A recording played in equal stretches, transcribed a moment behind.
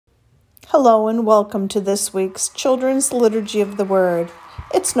Hello and welcome to this week's Children's Liturgy of the Word.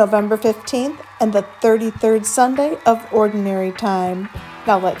 It's November 15th and the 33rd Sunday of Ordinary Time.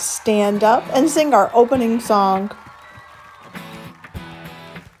 Now let's stand up and sing our opening song.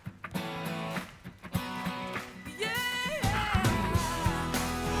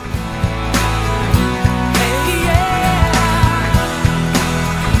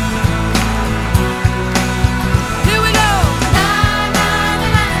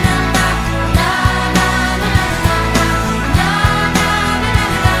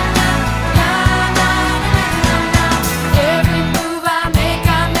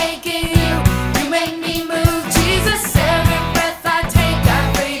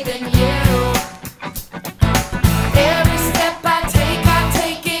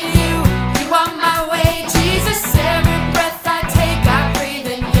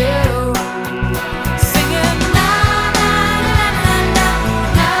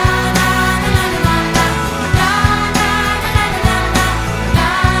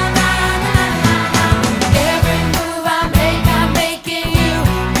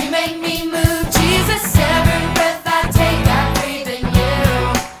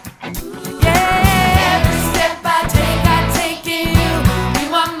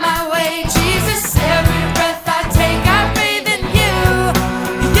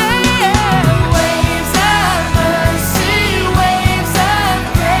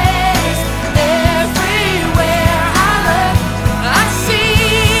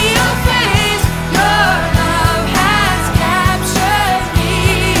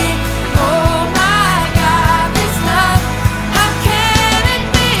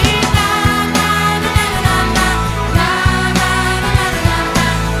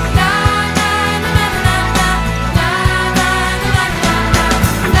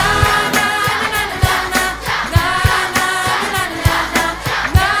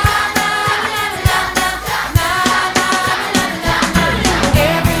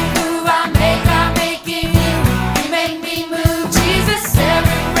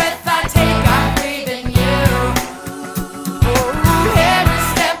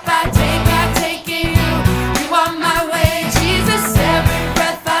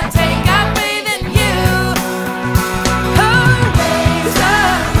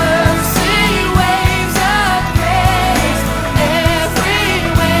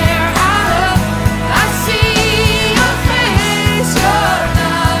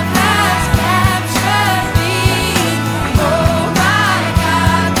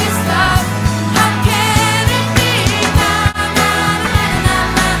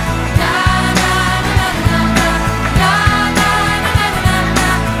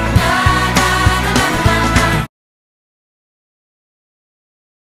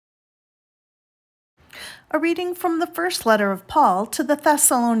 A reading from the first letter of Paul to the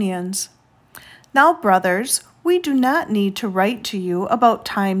Thessalonians. Now, brothers, we do not need to write to you about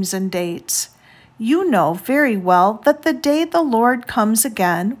times and dates. You know very well that the day the Lord comes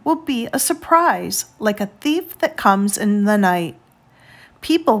again will be a surprise, like a thief that comes in the night.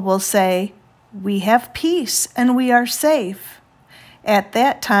 People will say, "We have peace and we are safe." At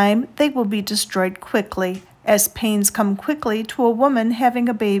that time, they will be destroyed quickly, as pains come quickly to a woman having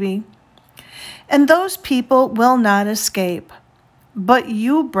a baby. And those people will not escape. But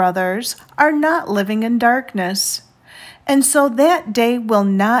you, brothers, are not living in darkness, and so that day will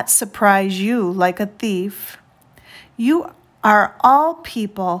not surprise you like a thief. You are all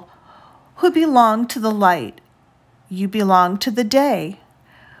people who belong to the light. You belong to the day.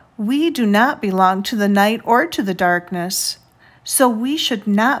 We do not belong to the night or to the darkness, so we should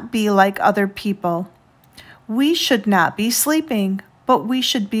not be like other people. We should not be sleeping, but we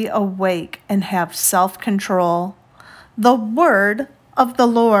should be awake and have self-control. The word of the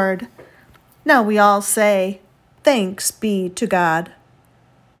Lord. Now we all say, thanks be to God.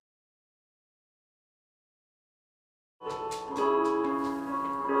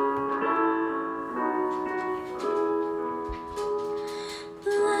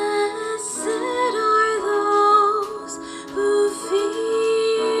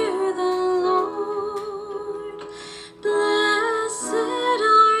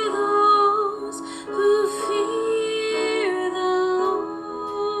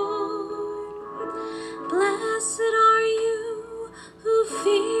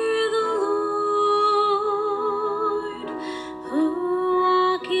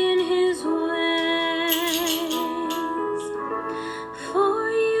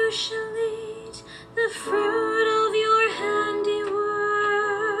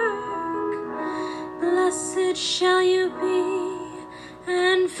 shall you be,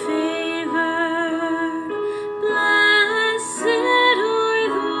 and favored. Blessed are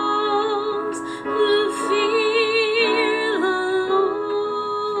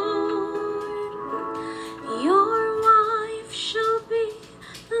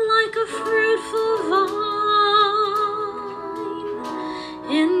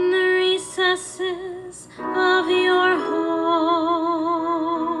recesses of your home.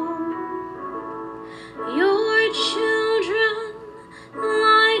 Your children,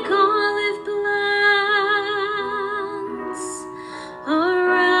 like olive plants,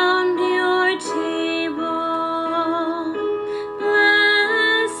 around your table.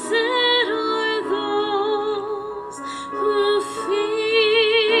 Blessed are those who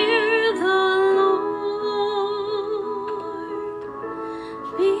fear the Lord.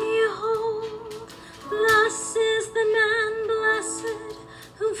 Behold, thus is the man blessed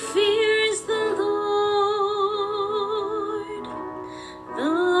who fears the Lord. The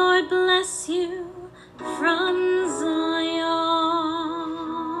Lord bless you from Zion.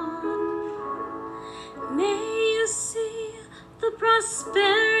 May you see the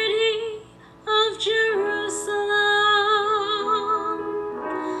prosperity of Jerusalem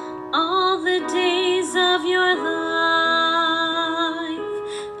all the days of your life.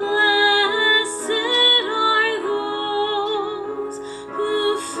 Blessed are those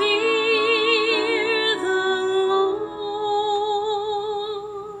who fear the Lord.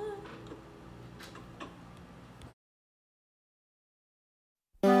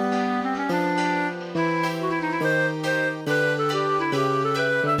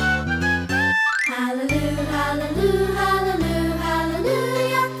 Hallelujah, hallelujah, hallelujah,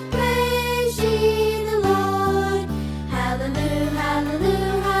 hallelujah. Praise ye the Lord. Hallelujah,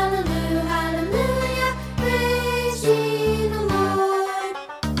 hallelujah, hallelujah, hallelujah. Praise ye the Lord.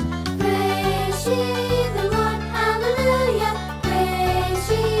 Praise ye the Lord. Hallelujah. Praise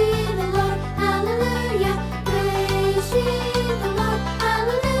ye the Lord. Hallelujah. Praise ye the Lord.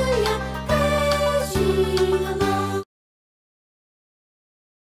 Hallelujah. Praise ye the Lord.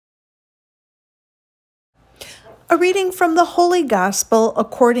 A reading from the Holy Gospel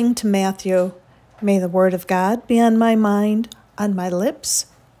according to Matthew. May the word of God be on my mind, on my lips,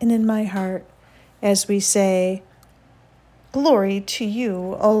 and in my heart, as we say, Glory to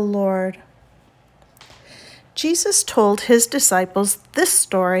you, O Lord. Jesus told his disciples this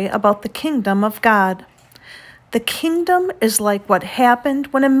story about the kingdom of God. The kingdom is like what happened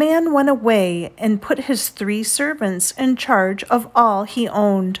when a man went away and put his 3 servants in charge of all he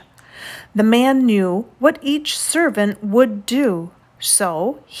owned. The man knew what each servant would do,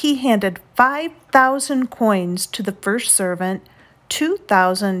 so he handed 5,000 coins to the first servant,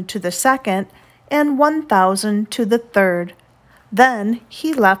 2,000 to the second, and 1,000 to the third. Then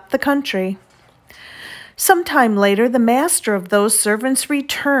he left the country. Some time later, the master of those servants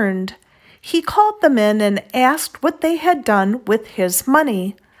returned. He called them in and asked what they had done with his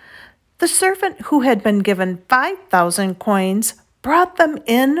money. The servant who had been given 5,000 coins brought them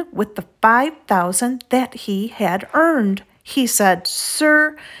in with the 5,000 that he had earned. He said,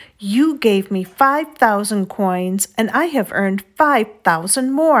 "Sir, you gave me 5,000 coins, and I have earned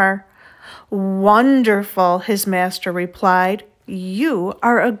 5,000 more." "Wonderful," his master replied. "You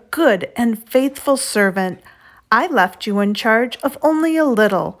are a good and faithful servant. I left you in charge of only a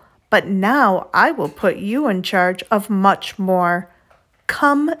little, but now I will put you in charge of much more.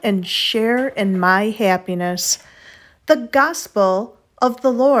 Come and share in my happiness." The Gospel of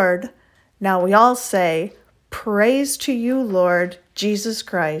the Lord. Now we all say, Praise to you, Lord Jesus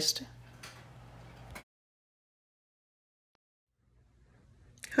Christ.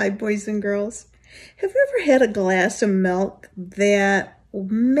 Hi, boys and girls. Have you ever had a glass of milk that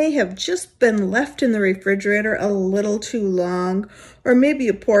may have just been left in the refrigerator a little too long? Or maybe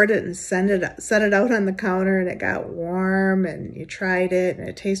you poured it and set it out on the counter and it got warm and you tried it and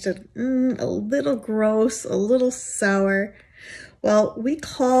it tasted a little gross, a little sour. Well, we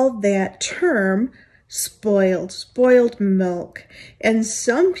call that term spoiled milk. And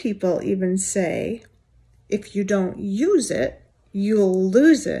some people even say, if you don't use it, you'll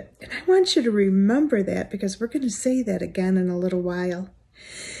lose it. And I want you to remember that because we're going to say that again in a little while.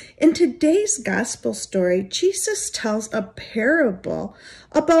 In today's gospel story, Jesus tells a parable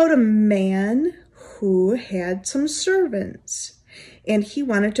about a man who had some servants. And he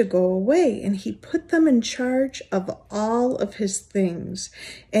wanted to go away, and he put them in charge of all of his things.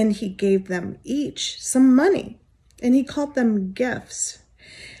 And he gave them each some money, and he called them gifts.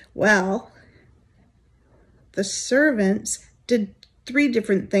 Well, the servants did 3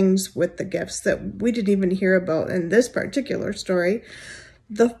 different things with the gifts that we didn't even hear about in this particular story.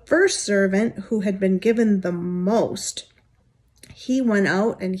 The first servant, who had been given the most, he went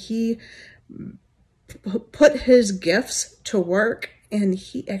out and he put his gifts to work, and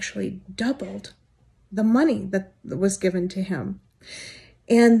he actually doubled the money that was given to him.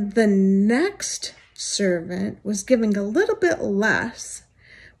 And the next servant was giving a little bit less,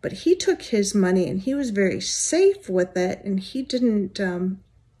 but he took his money and he was very safe with it, and he didn't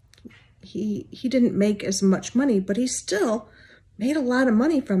he didn't make as much money, but he still made a lot of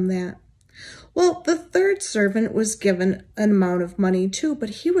money from that. Well, the third servant was given an amount of money too, but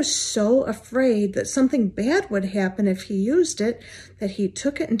he was so afraid that something bad would happen if he used it that he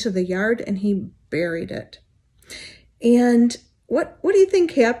took it into the yard and he buried it. And what do you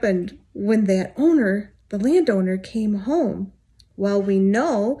think happened when that owner, the landowner, came home? Well, we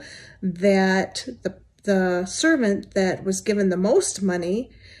know that the servant that was given the most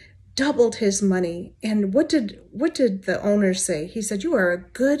money doubled his money. And what did the owner say? He said, "You are a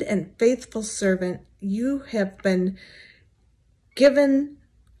good and faithful servant. You have been given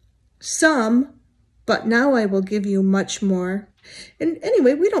some, but now I will give you much more." And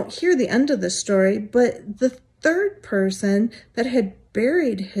anyway, we don't hear the end of the story, but the third person that had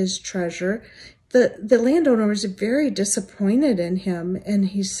buried his treasure, the landowner was very disappointed in him, and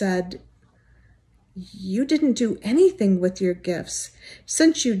he said, "You didn't do anything with your gifts.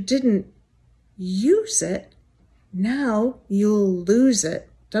 Since you didn't use it, now you'll lose it."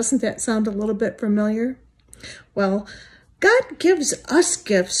 Doesn't that sound a little bit familiar? Well, God gives us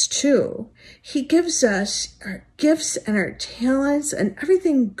gifts too. He gives us our gifts and our talents and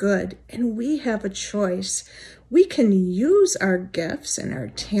everything good, and we have a choice. We can use our gifts and our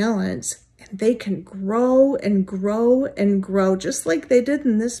talents, and they can grow and grow and grow, just like they did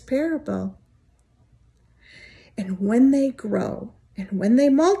in this parable. And when they grow and when they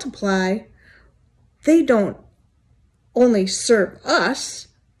multiply, they don't only serve us,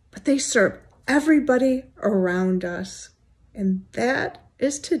 but they serve everybody around us. And that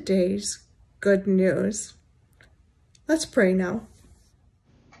is today's good news. Let's pray now.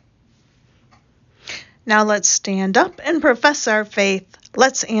 Now let's stand up and profess our faith.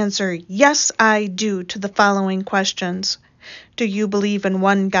 Let's answer "Yes, I do" to the following questions. Do you believe in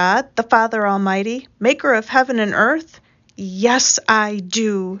one God, the Father Almighty, maker of heaven and earth? Yes, I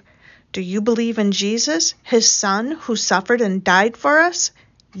do. Do you believe in Jesus, his Son, who suffered and died for us?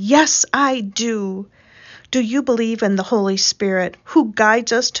 Yes, I do. Do you believe in the Holy Spirit, who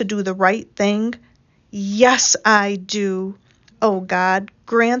guides us to do the right thing? Yes, I do. Oh God,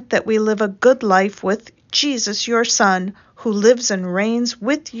 grant that we live a good life with Jesus, your Son, who lives and reigns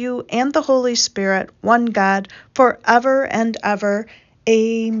with you and the Holy Spirit, one God, forever and ever.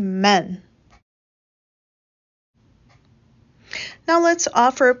 Amen. Now let's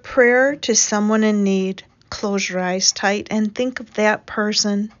offer a prayer to someone in need. Close your eyes tight and think of that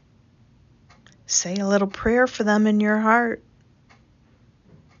person. Say a little prayer for them in your heart.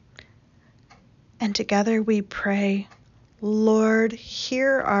 And together we pray, Lord,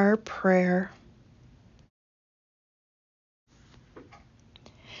 hear our prayer.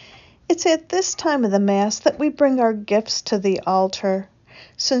 It's at this time of the Mass that we bring our gifts to the altar.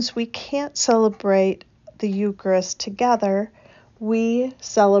 Since we can't celebrate the Eucharist together, we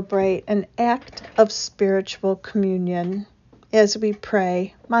celebrate an act of spiritual communion. As we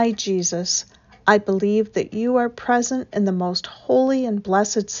pray, "My Jesus, I believe that you are present in the most holy and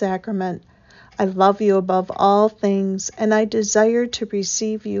blessed sacrament. I love you above all things, and I desire to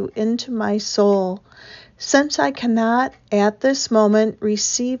receive you into my soul. Since I cannot at this moment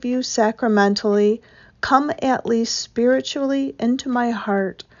receive you sacramentally, come at least spiritually into my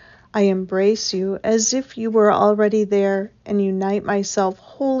heart. I embrace you as if you were already there and unite myself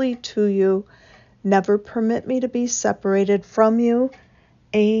wholly to you. Never permit me to be separated from you.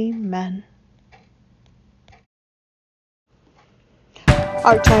 Amen."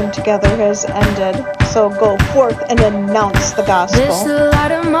 Our time together has ended, so go forth and announce the gospel. This the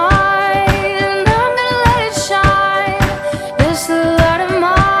light of my